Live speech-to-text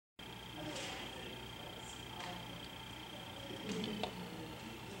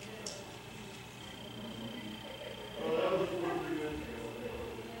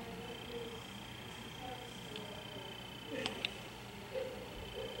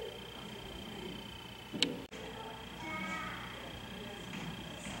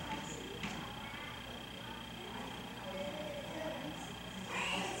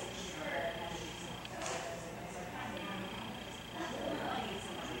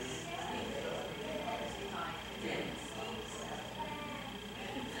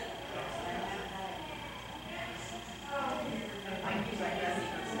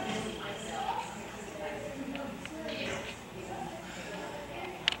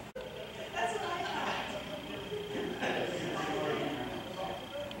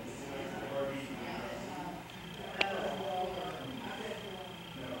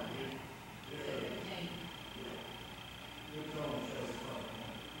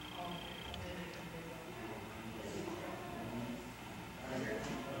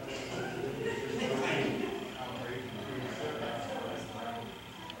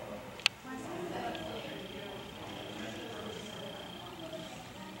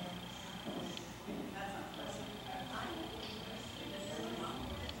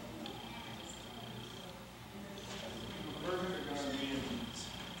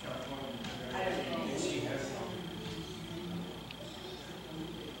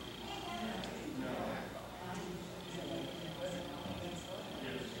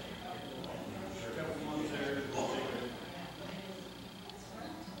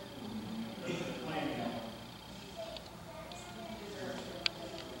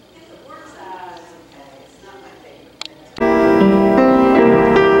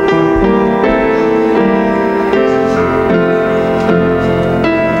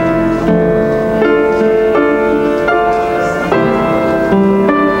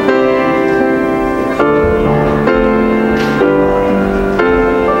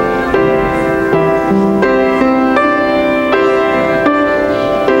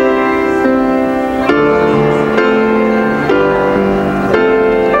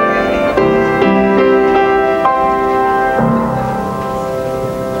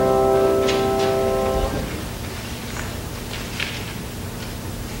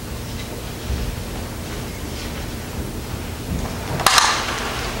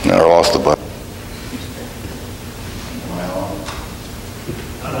I lost the button.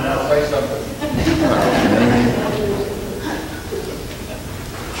 Say something.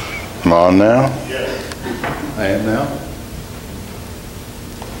 I'm on now? Yes. I am now.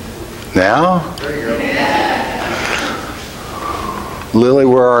 Now? There you go. Lily,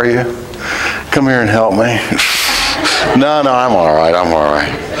 where are you? Come here and help me. No, I'm all right. I'm all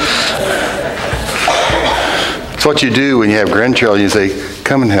right. It's what you do when you have grandchildren. You say,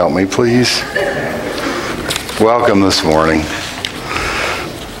 come and help me, please. Welcome this morning.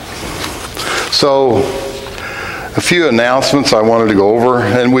 So, a few announcements I wanted to go over,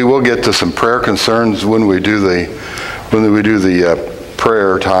 and we will get to some prayer concerns when we do the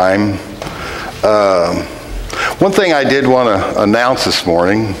prayer time. One thing I did want to announce this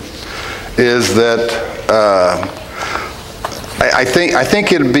morning is that I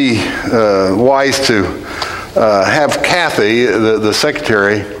think it'd be wise to have Kathy, the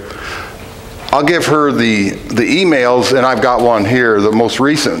secretary. I'll give her the emails, and I've got one here, the most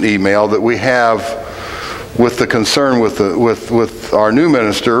recent email that we have with the concern with our new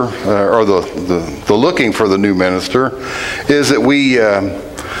minister, or the looking for the new minister, is that we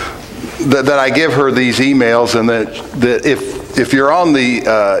that I give her these emails, and that if you're on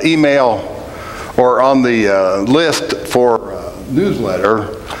the email or on the list for newsletter,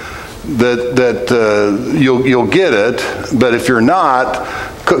 that you'll get it. But if you're not,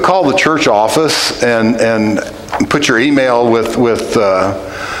 call the church office and put your email with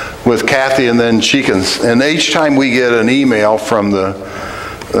Kathy, and then she can. And each time we get an email from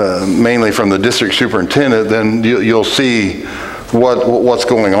mainly from the district superintendent, then you'll see what's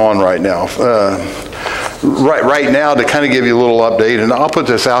going on right now. Right now, to kind of give you a little update, and I'll put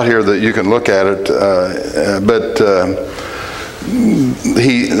this out here that you can look at it.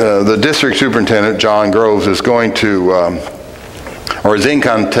 The district superintendent, John Groves, is going to, or is in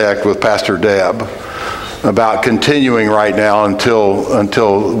contact with Pastor Deb about continuing right now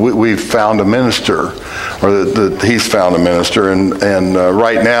until we've found a minister, or that he's found a minister. And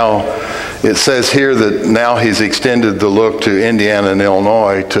right now, it says here that now he's extended the look to Indiana and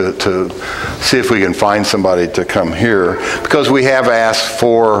Illinois to see if we can find somebody to come here, because we have asked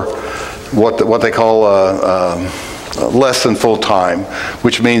for what they call less than full-time,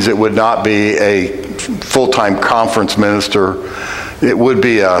 which means it would not be a full-time conference minister. It would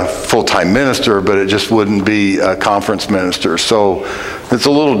be a full-time minister, but it just wouldn't be a conference minister. So it's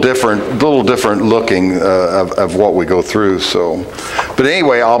a little different looking of what we go through. So, but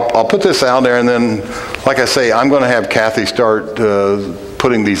anyway, I'll put this out there, and then, like I say, I'm going to have Kathy start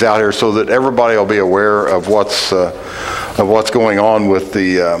putting these out here so that everybody will be aware of what's going on with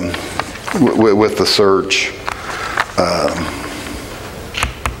the search.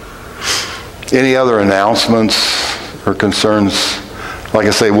 Any other announcements or concerns? Like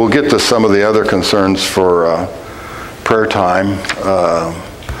I say, we'll get to some of the other concerns for prayer time.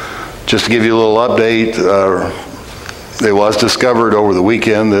 Just to give you a little update, it was discovered over the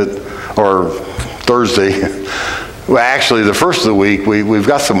weekend or Thursday. Well, actually, the first of the week, we've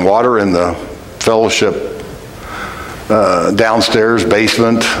got some water in the fellowship downstairs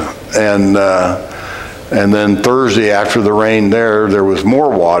basement, and then Thursday after the rain there was more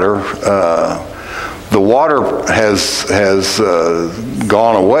water. The water has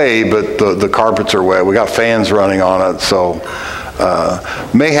gone away, but the carpets are wet. We got fans running on it, so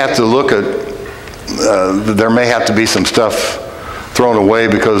may have to look at. There may have to be some stuff thrown away,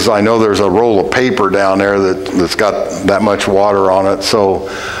 because I know there's a roll of paper down there that's got that much water on it. So,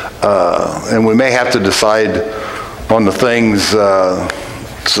 and we may have to decide on the things.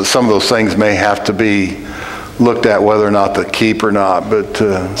 So some of those things may have to be looked at, whether or not to keep or not, but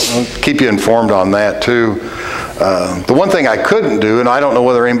I'll keep you informed on that too. The one thing I couldn't do, and I don't know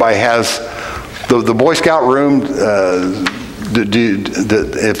whether anybody has the Boy Scout room.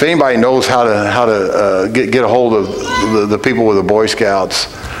 If anybody knows how to get a hold of the people with the Boy Scouts,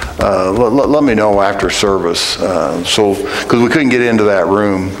 let me know after service. So, because we couldn't get into that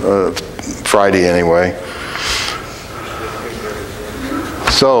room Friday anyway.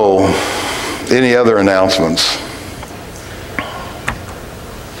 So, any other announcements?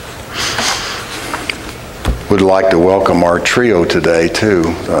 Would like to welcome our trio today too.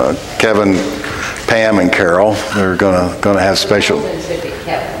 Kevin, Pam, and Carol. They're gonna have special.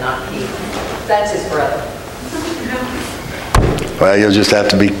 Kevin, not Keith. That's his brother. Well, you'll just have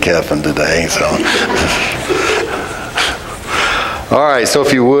to be Kevin today. So. All right. So,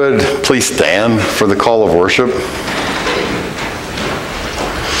 if you would please stand for the call of worship.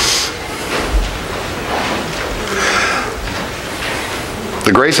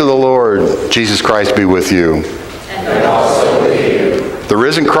 The grace of the Lord Jesus Christ be with you. And also with you. The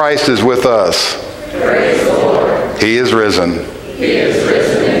risen Christ is with us. Praise the Lord. He is risen. He is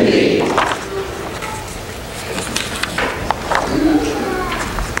risen indeed.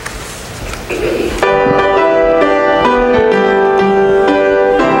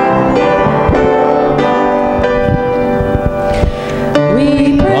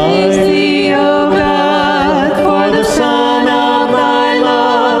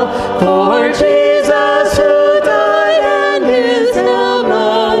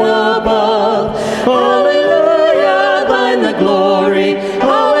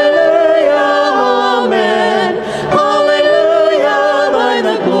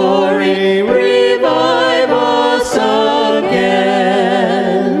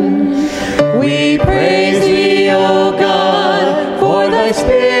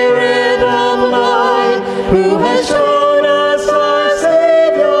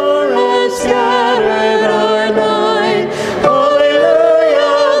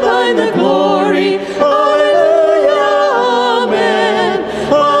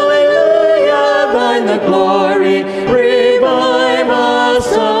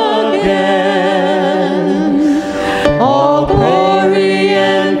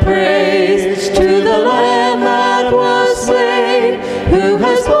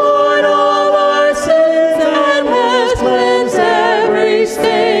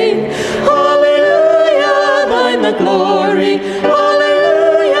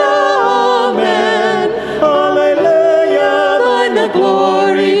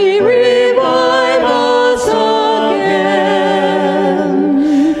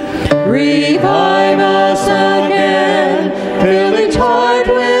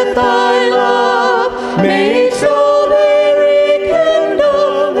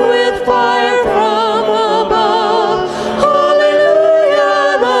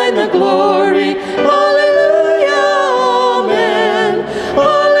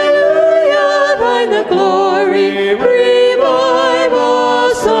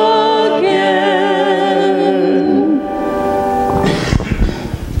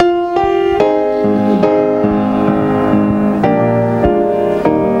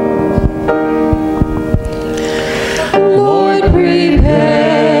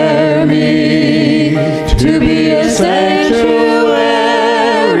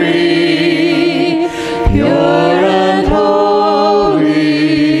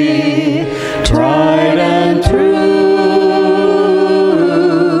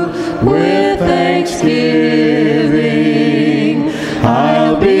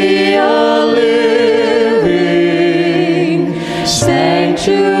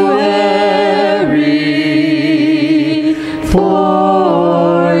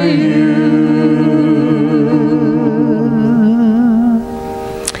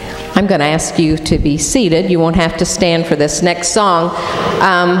 I'm going to ask you to be seated. You won't have to stand for this next song.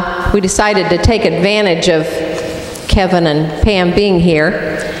 We decided to take advantage of Kevin and Pam being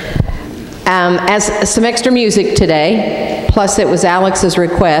here as some extra music today. Plus, it was Alex's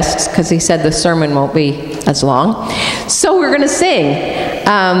request because he said the sermon won't be as long. So we're going to sing.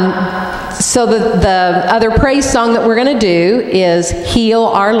 So the other praise song that we're going to do is Heal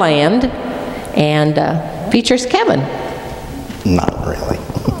Our Land, and features Kevin. Not really.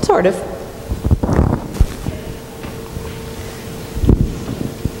 Sort of.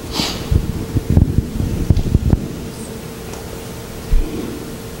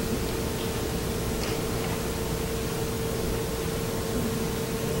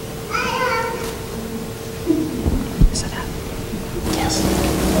 Is it up? Yes.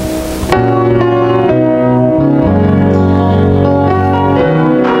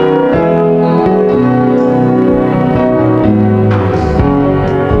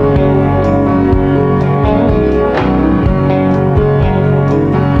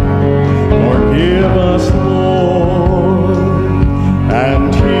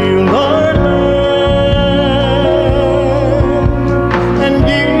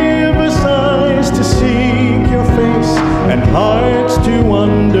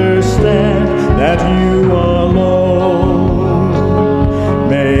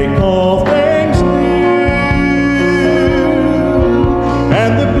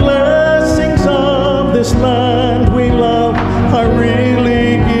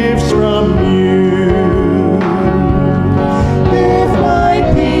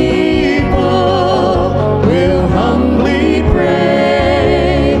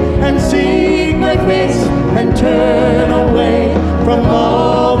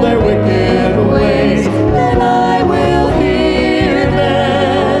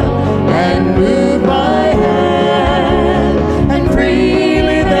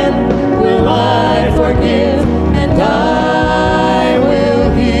 I will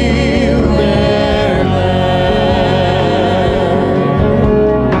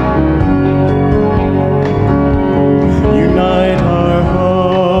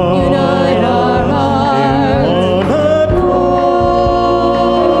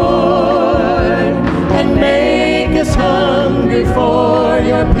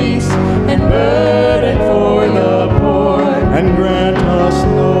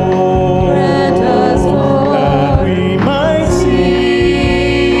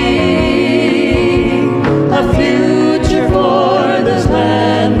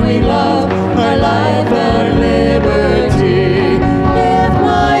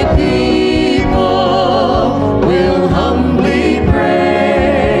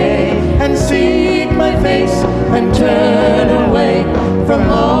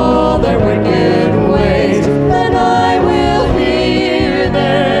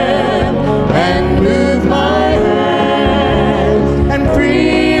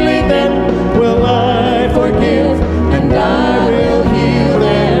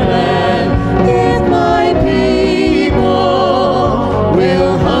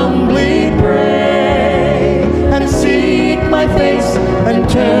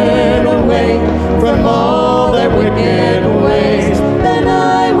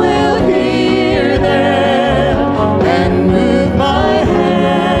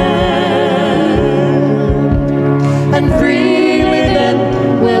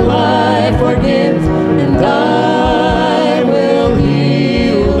I will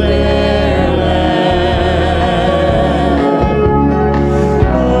heal their land.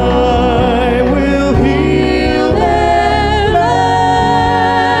 I will heal their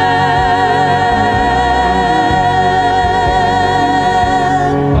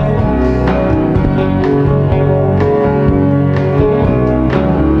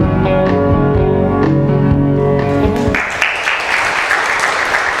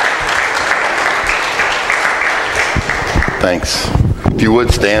Thanks. If you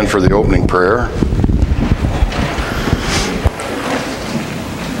would stand for the opening prayer.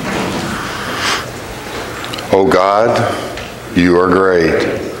 O God, you are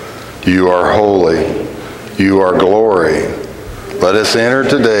great. You are holy. You are glory. Let us enter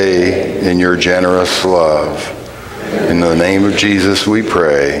today in your generous love. In the name of Jesus we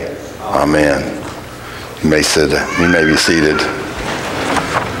pray. Amen. You may be seated.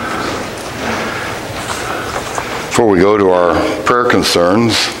 Before we go to our prayer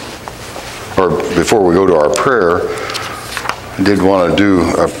concerns, or before we go to our prayer, I did want to do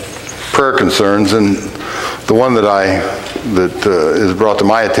prayer concerns, and the one that is brought to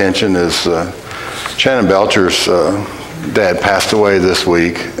my attention is Shannon Belcher's dad passed away this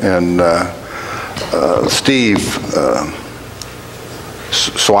week, and Steve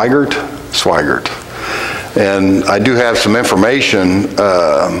Swigert. And I do have some information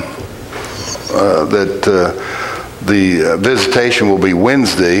that the visitation will be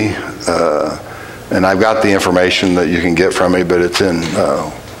Wednesday, and I've got the information that you can get from me, but it's in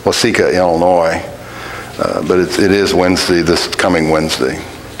Waseca, Illinois. But it is Wednesday, this coming Wednesday.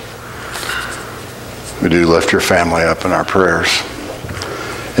 We do lift your family up in our prayers.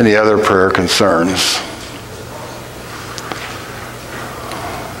 Any other prayer concerns?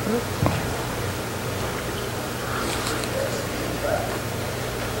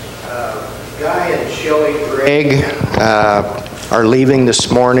 Guy and Shelley Gregg are leaving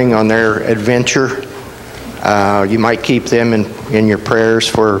this morning on their adventure. You might keep them in your prayers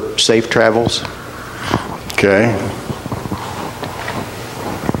for safe travels. Okay.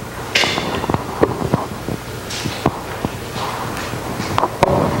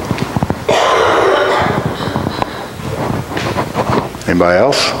 Anybody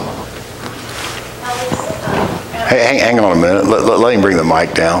else? Hey, hang on a minute. Let him bring the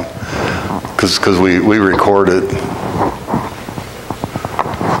mic down, because we record it.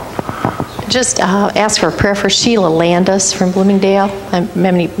 Just ask for a prayer for Sheila Landis from Bloomingdale.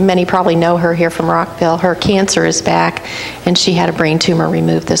 Many probably know her here from Rockville. Her cancer is back, and she had a brain tumor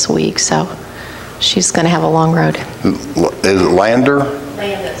removed this week, so she's going to have a long road. Is it Lander?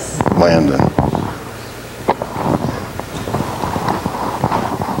 Landis. Landon.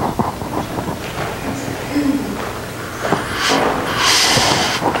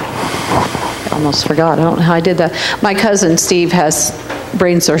 Almost forgot. I don't know how I did that. My cousin Steve has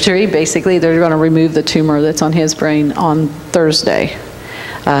brain surgery. Basically, they're going to remove the tumor that's on his brain on Thursday.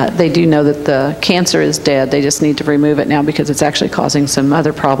 They do know that the cancer is dead. They just need to remove it now because it's actually causing some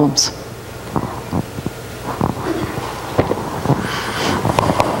other problems.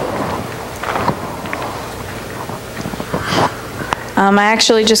 I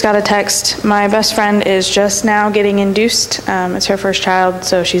actually just got a text. My best friend is just now getting induced. It's her first child,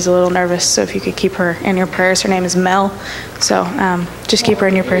 so she's a little nervous. So if you could keep her in your prayers. Her name is Mel. So just keep her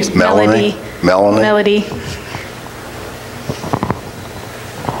in your prayers. Melanie? Melanie? Melody.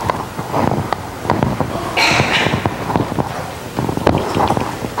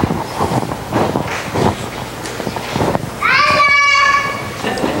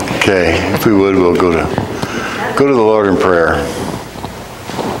 Okay, if we would, we'll go to the Lord in prayer.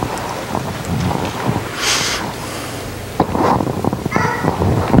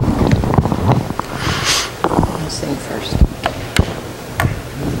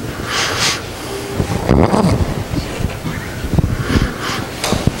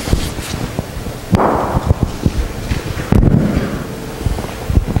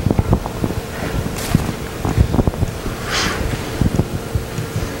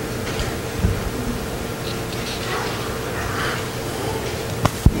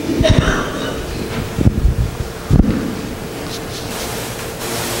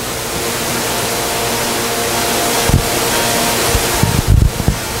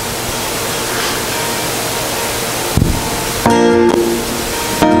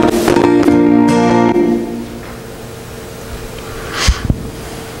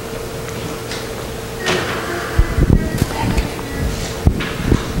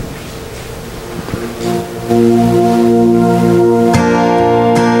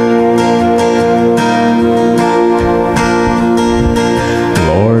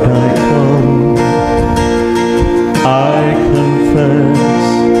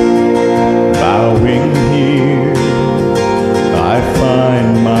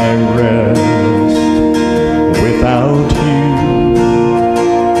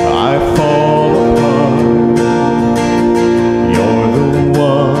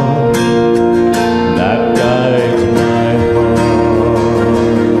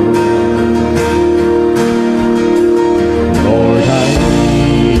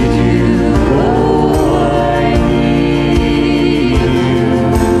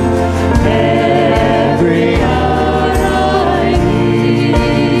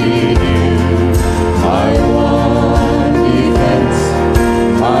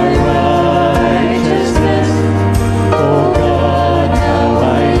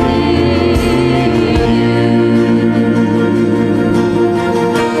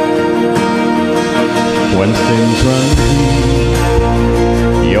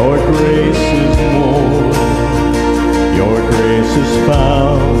 Your grace is more. Your grace is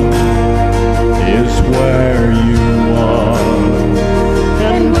found, is where you are.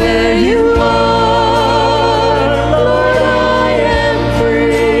 And where you are, Lord, I am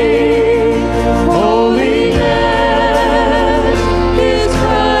free. Holiness is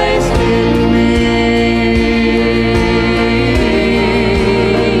Christ in me.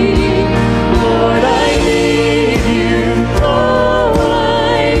 Lord, I need you. Oh,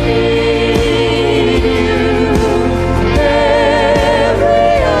 I need you.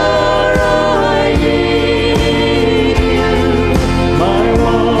 Every hour I need you. My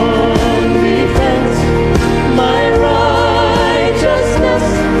one defense, my righteousness.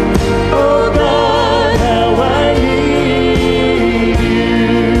 Oh God, how I need you.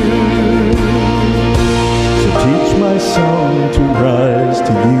 So teach my song to rise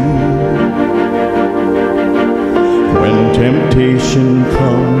to you. When temptation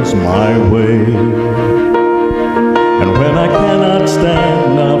comes my way, and when I cannot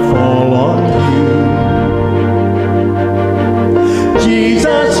stand, I fall on you.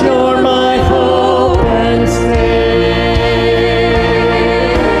 Jesus, you're my hope and stay.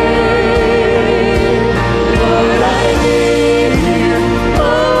 Lord, I need you.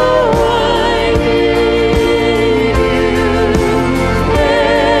 Oh, I need you.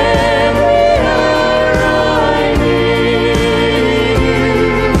 Every hour I need you.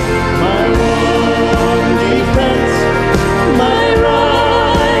 My one defense, my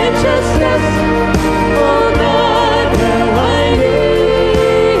righteousness. Oh God, how I need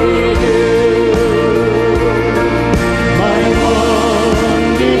you. My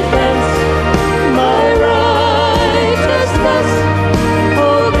one defense, my righteousness.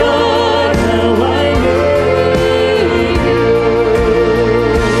 Oh God, how I need you.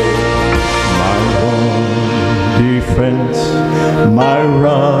 My one defense, my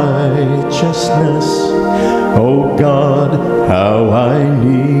righteousness. Oh God, how I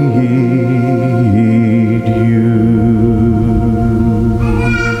need you.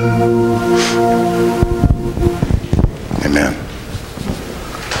 Amen.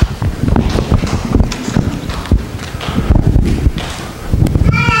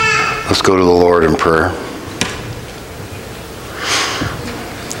 Let's go to the Lord in prayer.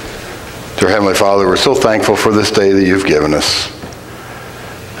 Dear Heavenly Father, we're so thankful for this day that you've given us.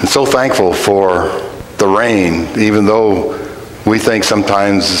 And so thankful for the rain, even though we think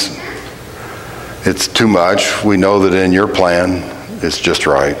sometimes it's too much. We know that in your plan, it's just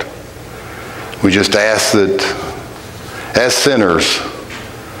right. We just ask that as sinners,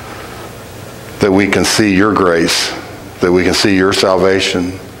 that we can see your grace, that we can see your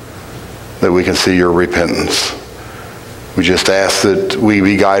salvation, that we can see your repentance. We just ask that we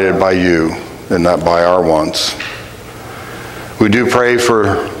be guided by you and not by our wants. We do pray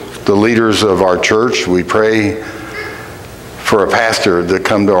for the leaders of our church. We pray for a pastor that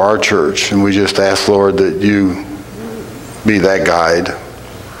come to our church, and we just ask, Lord, that you be that guide.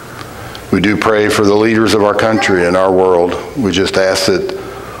 We do pray for the leaders of our country and our world. We just ask that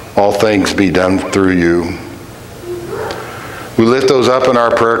all things be done through you. We lift those up in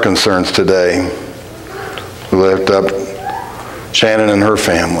our prayer concerns today. We lift up Shannon and her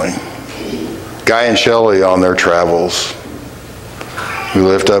family, Guy and Shelley on their travels. We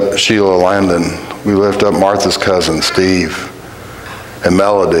lift up Sheila Landon. We lift up Martha's cousin, Steve, and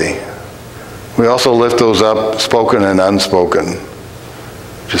Melody. We also lift those up, spoken and unspoken.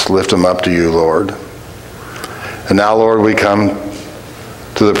 Just lift them up to you, Lord. And now, Lord, we come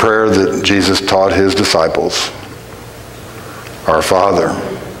to the prayer that Jesus taught his disciples. Our Father,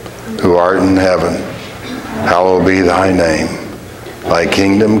 who art in heaven, hallowed be thy name. Thy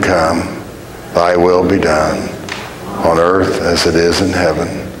kingdom come, thy will be done, on earth as it is in heaven.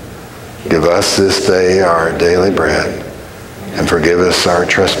 Give us this day our daily bread, and forgive us our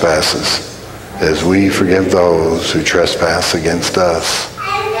trespasses, as we forgive those who trespass against us.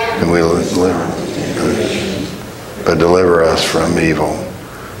 And deliver us from evil.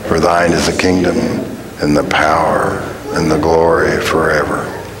 For thine is the kingdom, and the power, and the glory forever.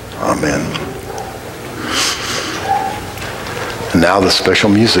 Amen. And now the special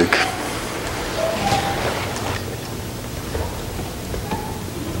music.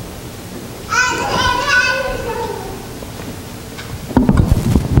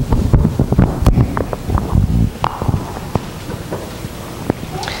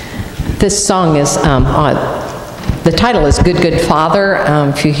 This song is, the title is Good, Good Father.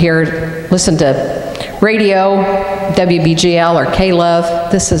 If you listen to radio, WBGL or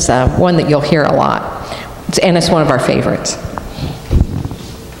K-Love, this is one that you'll hear a lot. And it's one of our favorites.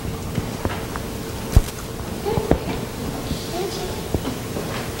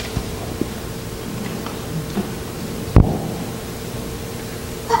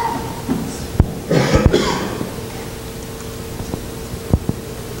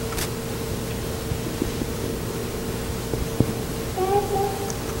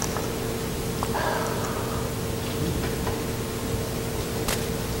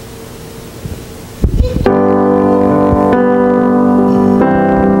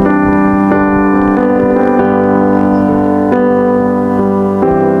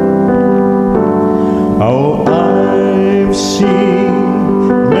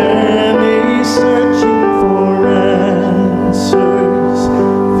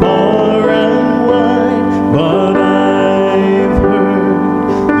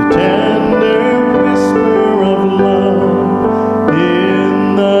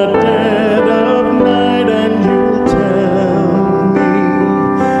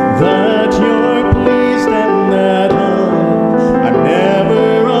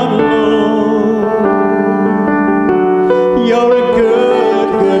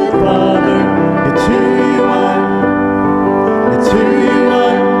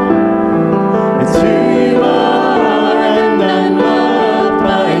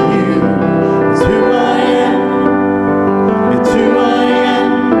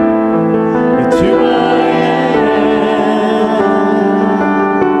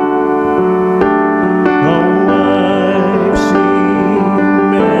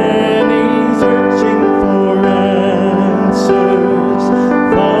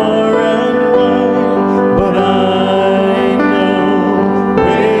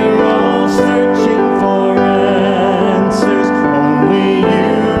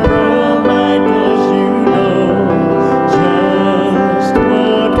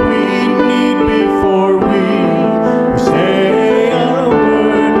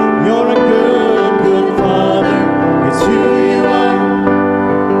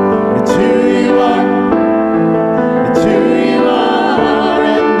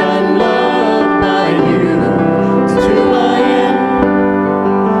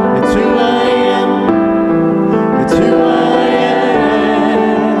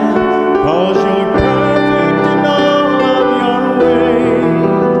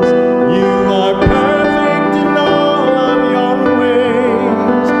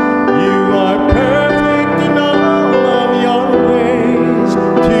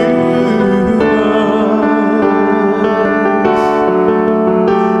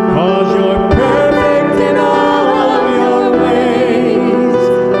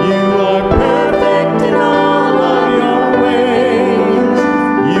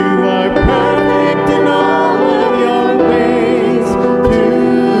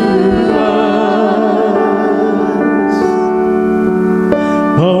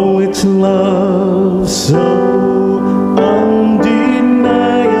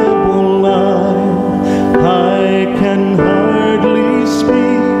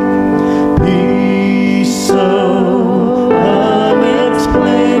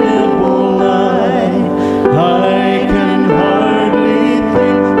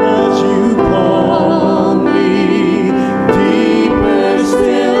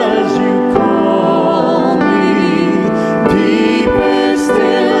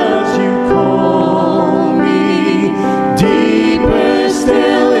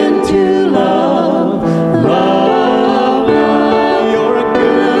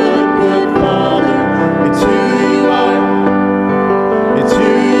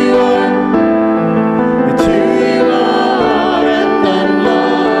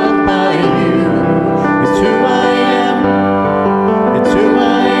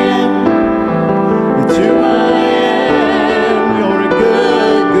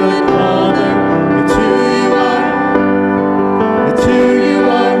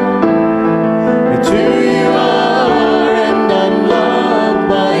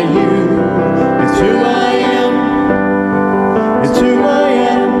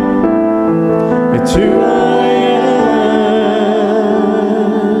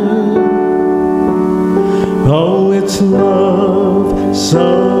 love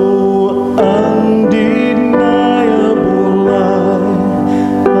so undeniable,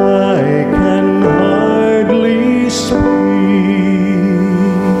 I can hardly speak.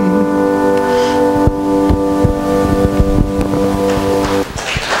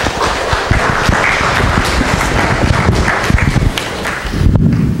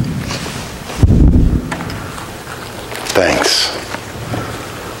 Thanks.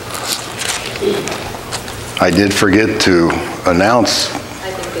 I did forget to announce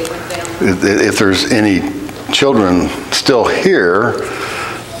if there's any children still here,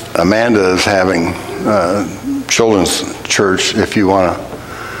 Amanda is having children's church if you want to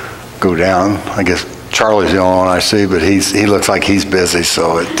go down. I guess Charlie's the only one I see, but he looks like he's busy,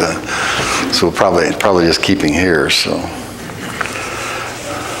 so so probably just keeping here. So,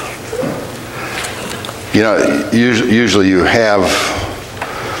 you know, usually you have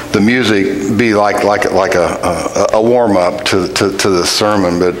the music be like a warm up to the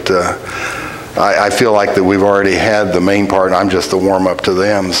sermon, but I feel like that we've already had the main part, and I'm just the warm up to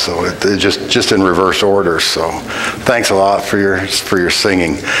them. So it just in reverse order. So thanks a lot for your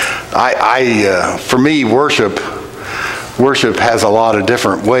singing. For me, worship has a lot of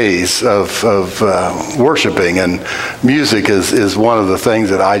different ways of worshiping, and music is one of the things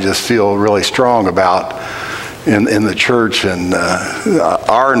that I just feel really strong about in the church, and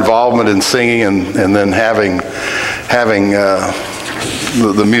our involvement in singing, and then having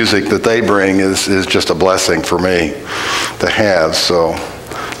the music that they bring is just a blessing for me to have. So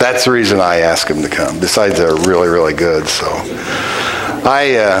that's the reason I ask them to come. Besides, they're really, really good. So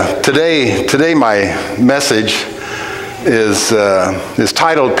today my message is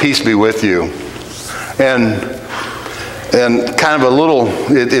titled "Peace Be With You," and kind of a little,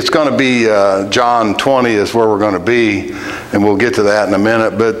 it's going to be John 20 is where we're going to be, and we'll get to that in a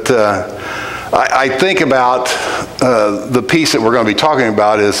minute. But I think about the peace that we're going to be talking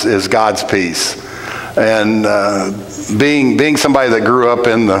about is God's peace, and being somebody that grew up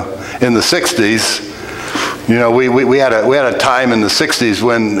in the 60s. You know, we had a time in the 60s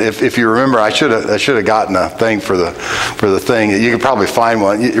when, if you remember, I should have gotten a thing for the thing. You could probably find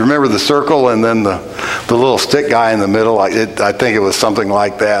one. You remember the circle and then the little stick guy in the middle? I think it was something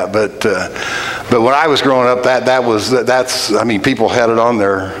like that. But when I was growing up, that's I mean, people had it on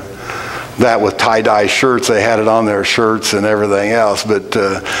their, that with tie-dye shirts, they had it on their shirts and everything else. But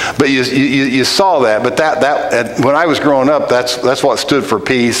you saw that. But that when I was growing up, that's what stood for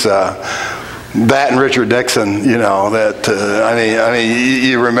peace. That and Richard Nixon, you know, that, I mean,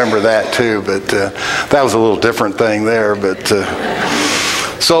 you remember that too, but that was a little different thing there. But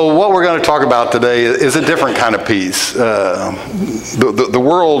so what we're going to talk about today is a different kind of peace. The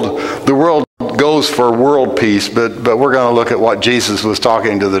world goes for world peace, but we're going to look at what Jesus was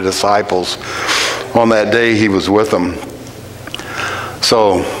talking to the disciples on that day he was with them.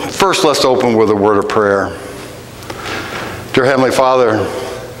 So first, let's open with a word of prayer. Dear Heavenly Father,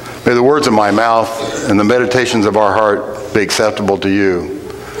 may the words of my mouth and the meditations of our heart be acceptable to you.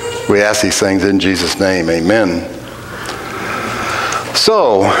 We ask these things in Jesus' name. Amen.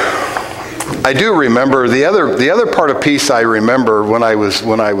 So, I do remember the other part of peace. I remember when I was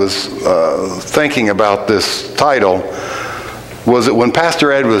thinking about this title was that when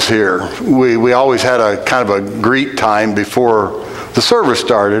Pastor Ed was here, we always had a kind of a greet time before the service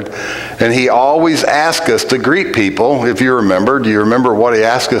started, and he always asked us to greet people. If you remember, do you remember what he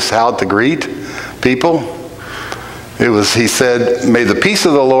asked us how to greet people? He said, "May the peace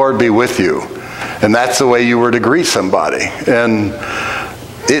of the Lord be with you," and that's the way you were to greet somebody. And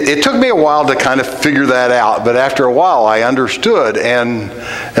it took me a while to kind of figure that out, but after a while I understood, and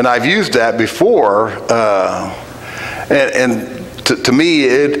I've used that before, and to me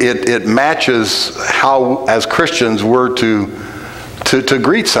it matches how as Christians we're to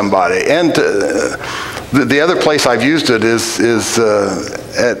greet somebody. And the other place I've used it is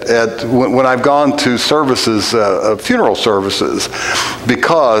when I've gone to services, funeral services,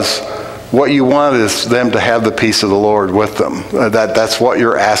 because what you want is them to have the peace of the Lord with them. That's what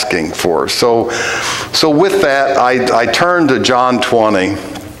you're asking for. So with that, I turn to John 20,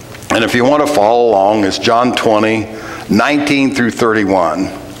 and if you want to follow along, it's John 20, 19 through 31.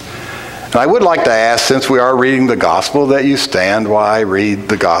 And I would like to ask, since we are reading the gospel, that you stand while I read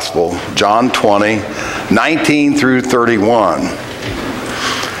the gospel. John 20, 19 through 31.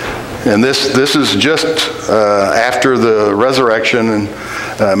 And this is just after the resurrection, and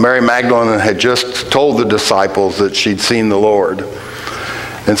Mary Magdalene had just told the disciples that she'd seen the Lord.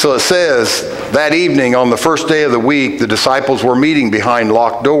 And so it says, that evening on the first day of the week, the disciples were meeting behind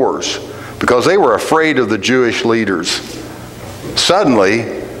locked doors because they were afraid of the Jewish leaders.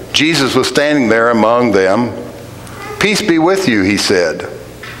 Suddenly, Jesus was standing there among them. "Peace be with you," he said.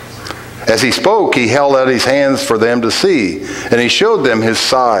 As he spoke, he held out his hands for them to see, and he showed them his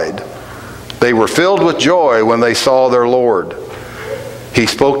side. They were filled with joy when they saw their Lord. He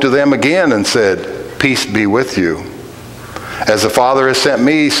spoke to them again and said, "Peace be with you. As the Father has sent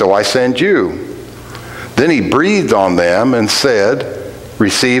me, so I send you." Then he breathed on them and said,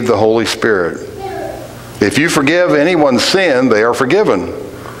 "Receive the Holy Spirit. If you forgive anyone's sin, they are forgiven.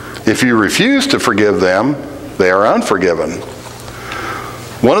 If you refuse to forgive them, they are unforgiven."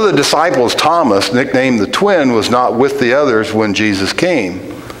 One of the disciples, Thomas, nicknamed the twin, was not with the others when Jesus came.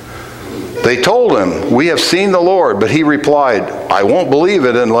 They told him, "We have seen the Lord," but he replied, "I won't believe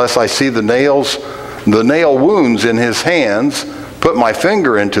it unless I see the nail wounds in his hands, put my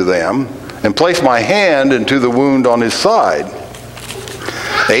finger into them, and place my hand into the wound on his side."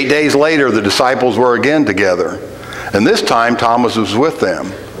 8 days later, the disciples were again together, and this time Thomas was with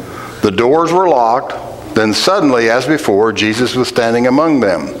them. The doors were locked. Then suddenly, as before, Jesus was standing among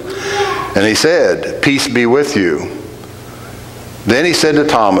them, and he said, "Peace be with you." Then he said to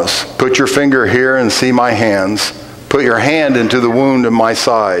Thomas, "Put your finger here and see my hands. Put your hand into the wound in my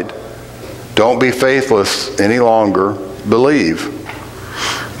side. Don't be faithless any longer. Believe."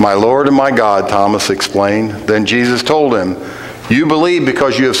 "My Lord and my God," Thomas explained. Then Jesus told him, "You believe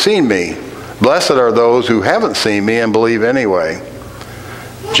because you have seen me. Blessed are those who haven't seen me and believe anyway."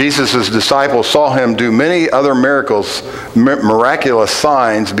 Jesus' disciples saw him do many other miracles, miraculous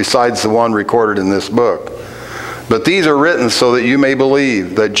signs besides the one recorded in this book. But these are written so that you may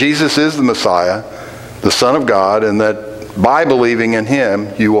believe that Jesus is the Messiah, the Son of God, and that by believing in him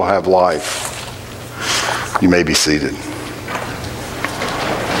you will have life. You may be seated.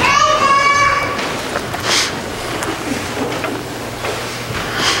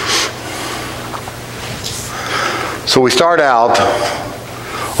 So we start out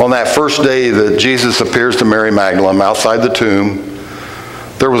on that first day that Jesus appears to Mary Magdalene outside the tomb.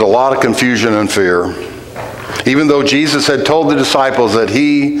 There was a lot of confusion and fear, even though Jesus had told the disciples that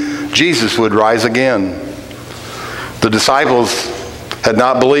Jesus would rise again. The disciples had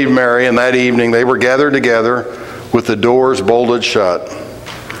not believed Mary, and that evening they were gathered together with the doors bolted shut.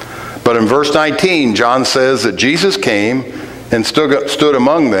 But in verse 19, John says that Jesus came and stood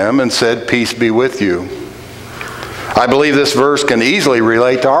among them and said, "Peace be with you." I believe this verse can easily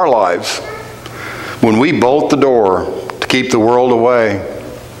relate to our lives when we bolt the door to keep the world away,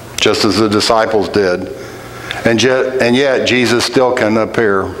 just as the disciples did. And yet Jesus still can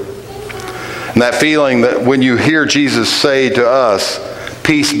appear. And that feeling that when you hear Jesus say to us,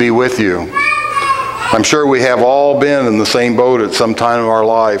 "Peace be with you," I'm sure we have all been in the same boat at some time of our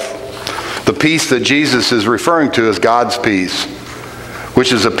life. The peace that Jesus is referring to is God's peace,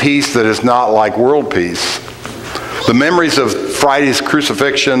 which is a peace that is not like world peace. The memories of Friday's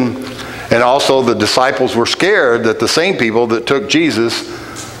crucifixion, and also the disciples were scared that the same people that took Jesus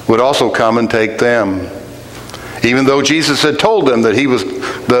would also come and take them. Even though Jesus had told them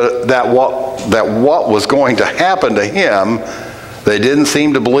that what was going to happen to him, they didn't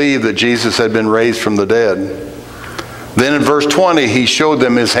seem to believe that Jesus had been raised from the dead. Then in verse 20, he showed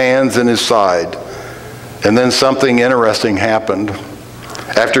them his hands and his side. And then something interesting happened.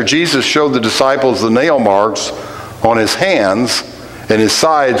 After Jesus showed the disciples the nail marks on his hands and his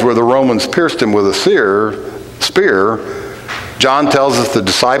sides where the Romans pierced him with a spear, John tells us the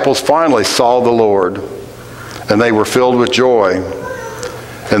disciples finally saw the Lord, and they were filled with joy.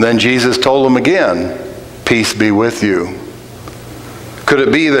 And then Jesus told them again, "Peace be with you." Could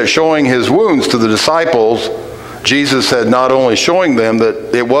it be that showing his wounds to the disciples, Jesus had not only showing them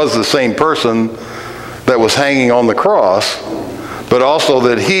that it was the same person that was hanging on the cross, but also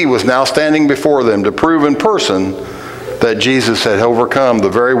that he was now standing before them to prove in person that Jesus had overcome the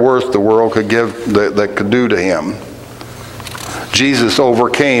very worst the world could give, that could do to him. Jesus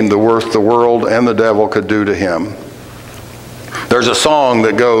overcame the worst the world and the devil could do to him. There's a song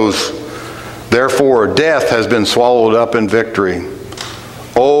that goes, "Therefore death has been swallowed up in victory.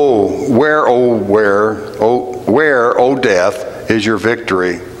 Where, O death, is your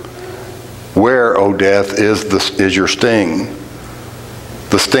victory? Where, O death, is your sting?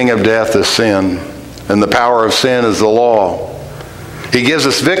 The sting of death is sin, and the power of sin is the law. He gives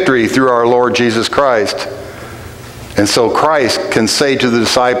us victory through our Lord Jesus Christ. And so Christ can say to the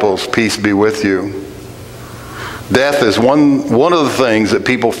disciples, "Peace be with you." Death is one of the things that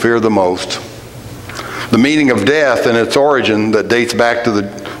people fear the most. The meaning of death and its origin that dates back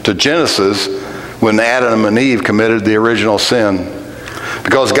to Genesis, when Adam and Eve committed the original sin.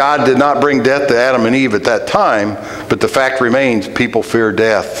 Because God did not bring death to Adam and Eve at that time, but the fact remains people fear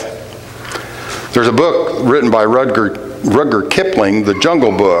death. There's a book written by Rudyard Kipling, The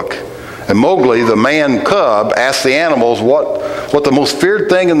Jungle Book, And Mowgli, the man cub, asks the animals what the most feared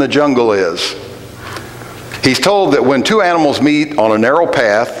thing in the jungle is. He's told that when two animals meet on a narrow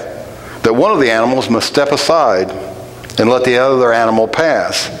path, that one of the animals must step aside and let the other animal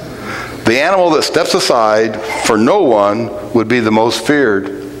pass. The animal that steps aside for no one would be the most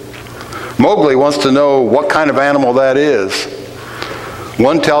feared. Mowgli wants to know what kind of animal that is.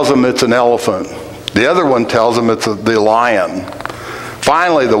 One tells him it's an elephant. The other one tells him it's the lion.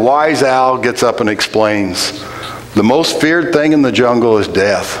 Finally, the wise owl gets up and explains, the most feared thing in the jungle is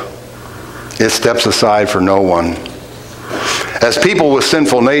death. It steps aside for no one. As people with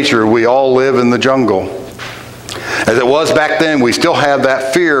sinful nature, we all live in the jungle. As it was back then, we still have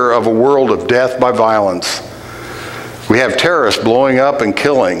that fear of a world of death by violence. We have terrorists blowing up and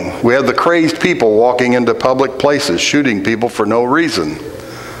killing. We have the crazed people walking into public places, shooting people for no reason.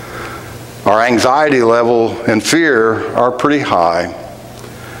 Our anxiety level and fear are pretty high.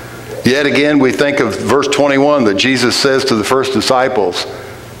 Yet again, we think of verse 21 that Jesus says to the first disciples,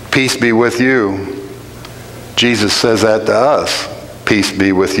 "Peace be with you." Jesus says that to us, "Peace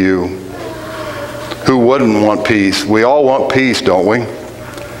be with you." Who wouldn't want peace? We all want peace, don't we?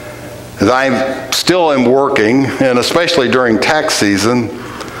 As I still am working, and especially during tax season,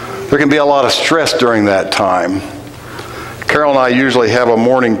 there can be a lot of stress during that time. Carol and I usually have a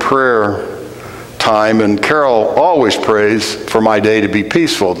morning prayer time, and Carol always prays for my day to be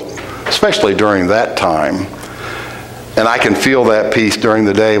peaceful, especially during that time. And I can feel that peace during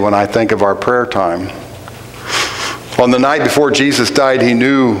the day when I think of our prayer time. On the night before Jesus died, he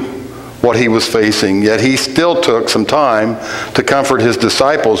knew what he was facing, yet he still took some time to comfort his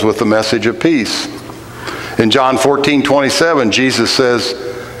disciples with the message of peace. In John 14:27, Jesus says,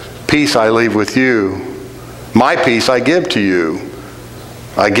 "Peace I leave with you. My peace I give to you.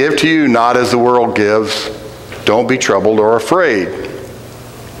 I give to you not as the world gives. Don't be troubled or afraid."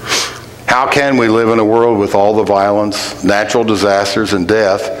 How can we live in a world with all the violence, natural disasters, and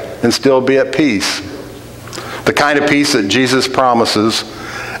death and still be at peace? The kind of peace that Jesus promises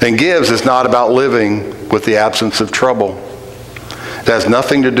and gives is not about living with the absence of trouble. It has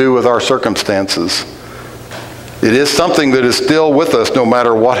nothing to do with our circumstances. It is something that is still with us no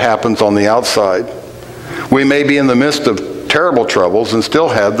matter what happens on the outside. We may be in the midst of terrible troubles and still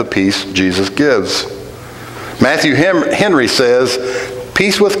have the peace Jesus gives. Matthew Henry says,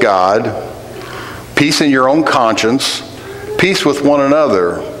 "Peace with God, peace in your own conscience, peace with one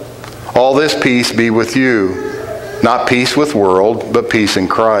another. All this peace be with you. Not peace with world, but peace in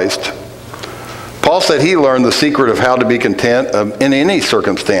Christ." Paul said he learned the secret of how to be content in any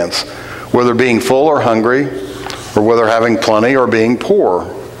circumstance, whether being full or hungry, or whether having plenty or being poor.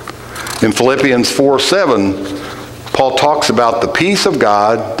 In Philippians 4:7, Paul talks about the peace of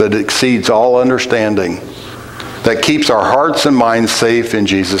God that exceeds all understanding, that keeps our hearts and minds safe in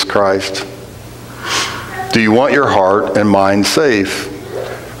Jesus Christ. Do you want your heart and mind safe?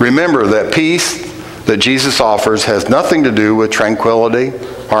 Remember that peace that Jesus offers has nothing to do with tranquility,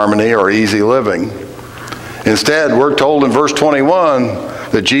 harmony, or easy living. Instead, we're told in verse 21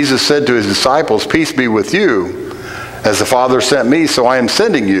 that Jesus said to his disciples, "Peace be with you. As the Father sent me, so I am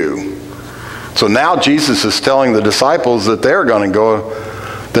sending you." So now Jesus is telling the disciples that they're going to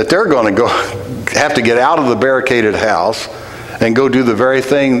have to get out of the barricaded house and go do the very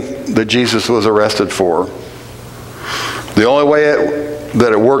thing that Jesus was arrested for. The only way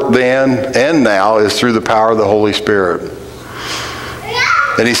that it worked then and now is through the power of the Holy Spirit.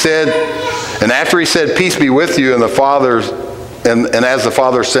 And he said, and after he said, "Peace be with you," and as the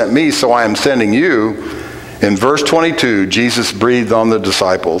Father sent me, so I am sending you, in verse 22, Jesus breathed on the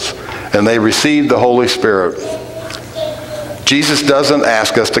disciples, and they received the Holy Spirit. Jesus doesn't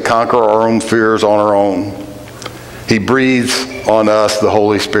ask us to conquer our own fears on our own. He breathes on us the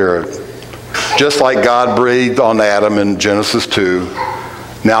Holy Spirit. Just like God breathed on Adam in Genesis 2,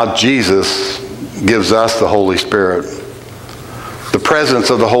 now Jesus gives us the Holy Spirit. The presence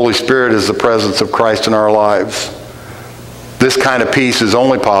of the Holy Spirit is the presence of Christ in our lives. This kind of peace is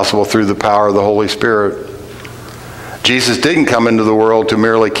only possible through the power of the Holy Spirit. Jesus didn't come into the world to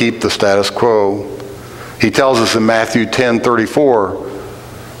merely keep the status quo. He tells us in Matthew 10:34,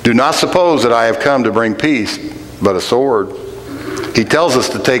 "Do not suppose that I have come to bring peace, but a sword." He tells us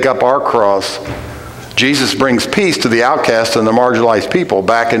to take up our cross. Jesus brings peace to the outcast and the marginalized people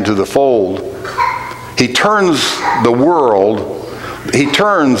back into the fold. He turns the way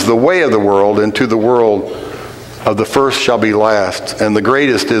of the world into the world of the first shall be last, and the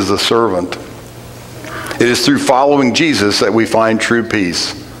greatest is the servant. It is through following Jesus that we find true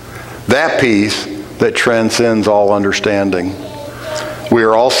peace. That peace that transcends all understanding. We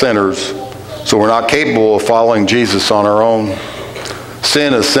are all sinners, so we're not capable of following Jesus on our own.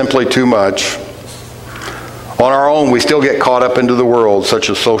 Sin is simply too much. On our own, we still get caught up into the world, such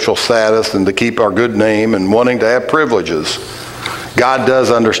as social status and to keep our good name and wanting to have privileges. God does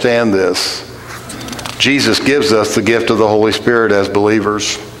understand this. Jesus gives us the gift of the Holy Spirit as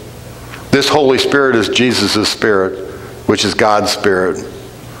believers. This Holy Spirit is Jesus' Spirit, which is God's Spirit.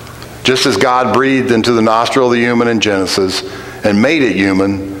 Just as God breathed into the nostril of the human in Genesis and made it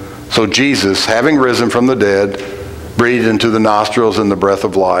human, so Jesus, having risen from the dead, breathed into the nostrils and the breath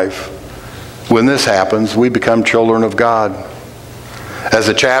of life. When this happens, we become children of God. As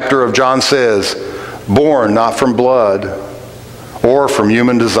the chapter of John says, born not from blood or from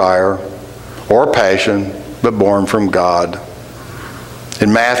human desire or passion, but born from God.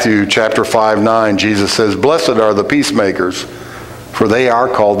 In Matthew chapter 5:9, Jesus says, "Blessed are the peacemakers, for they are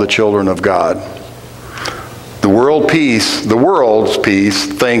called the children of God." The world's peace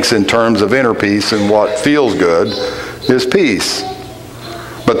thinks in terms of inner peace, and what feels good is peace.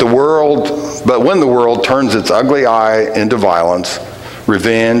 But when the world turns its ugly eye into violence,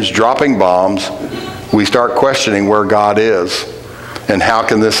 revenge, dropping bombs, we start questioning where God is and how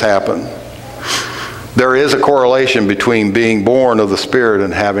can this happen. There is a correlation between being born of the Spirit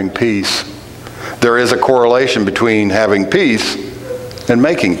and having peace. There is a correlation between having peace and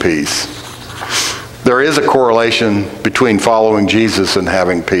making peace. There is a correlation between following Jesus and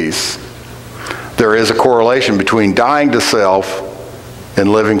having peace. There is a correlation between dying to self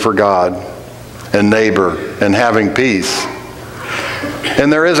and living for God and neighbor and having peace.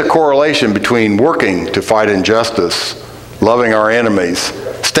 And there is a correlation between working to fight injustice, loving our enemies,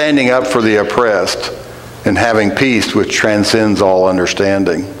 standing up for the oppressed, and having peace which transcends all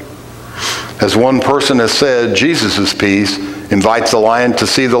understanding. As one person has said, Jesus' peace invites the lion to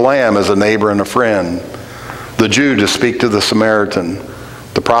see the lamb as a neighbor and a friend, the Jew to speak to the Samaritan,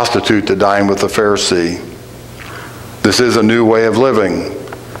 the prostitute to dine with the Pharisee. This is a new way of living.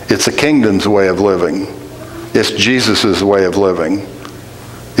 It's the kingdom's way of living. It's Jesus' way of living.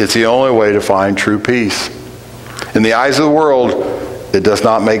 It's the only way to find true peace. In the eyes of the world, it does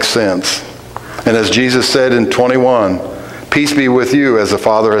not make sense. And as Jesus said in 21, "Peace be with you, as the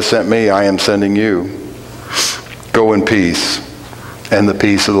Father has sent me, I am sending you." Go in peace, and the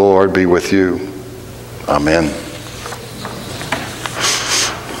peace of the Lord be with you. Amen.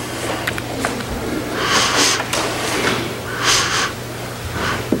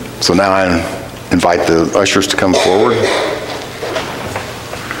 So now I invite the ushers to come forward.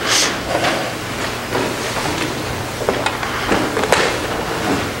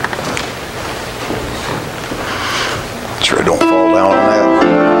 Sure I don't fall down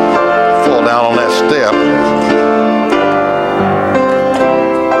on that step.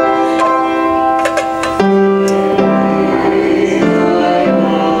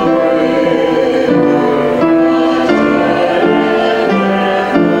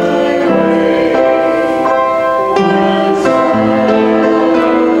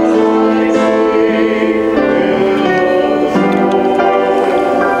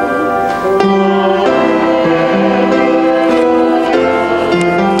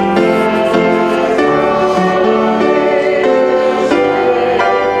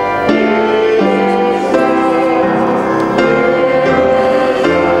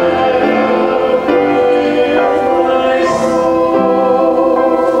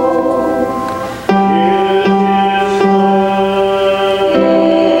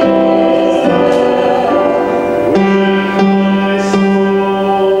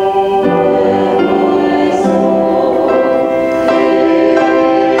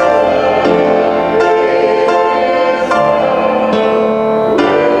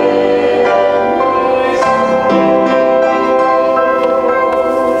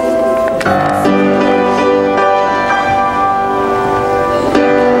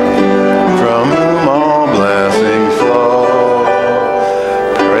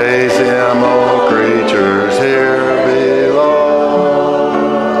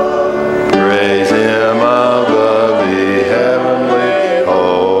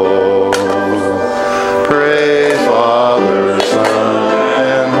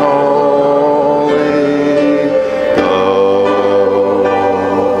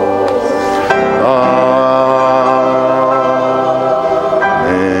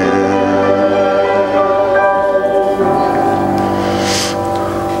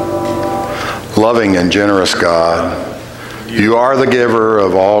 Loving and generous God, you are the giver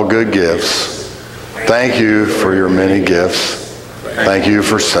of all good gifts. Thank you for your many gifts. Thank you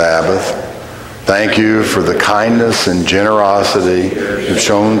for Sabbath. Thank you for the kindness and generosity you've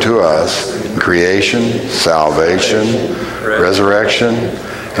shown to us in creation, salvation, resurrection,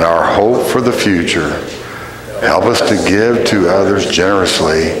 and our hope for the future. Help us to give to others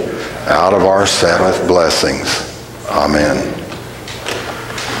generously out of our Sabbath blessings. Amen.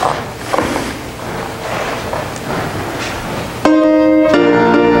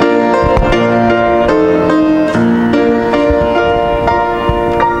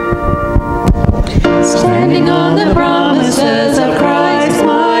 Standing on the promises of Christ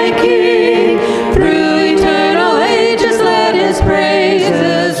my King, through eternal ages let his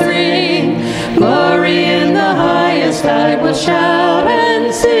praises ring. Glory in the highest I will shout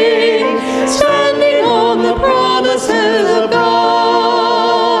and sing, standing on the promises of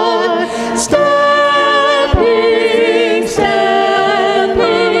God. Standing,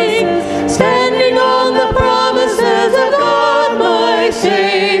 standing, standing on the promises of God my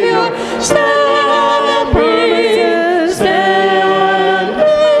Savior.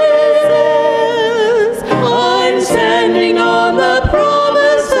 I'm standing on the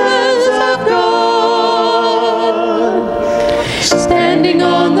promises of God. Standing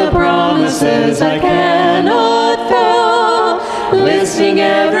on the promises I cannot fall, listening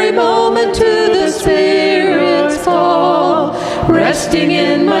every moment to the Spirit's call, resting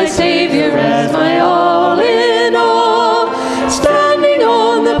in my Savior as my all in all, standing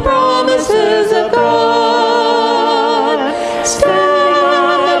on the promises of God.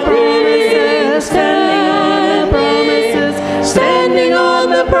 Standing on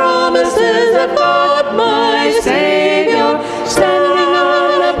the promises of God, my Savior. Standing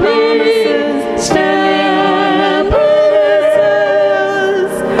on the promises,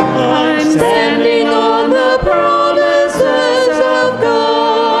 I'm standing on the promises of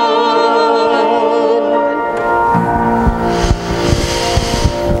God.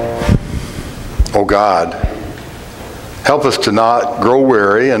 O God, help us to not grow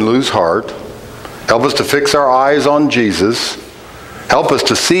weary and lose heart. Help us to fix our eyes on Jesus. Help us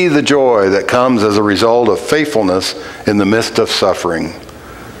to see the joy that comes as a result of faithfulness in the midst of suffering.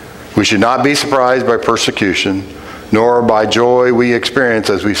 We should not be surprised by persecution, nor by joy we experience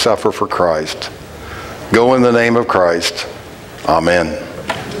as we suffer for Christ. Go in the name of Christ. Amen.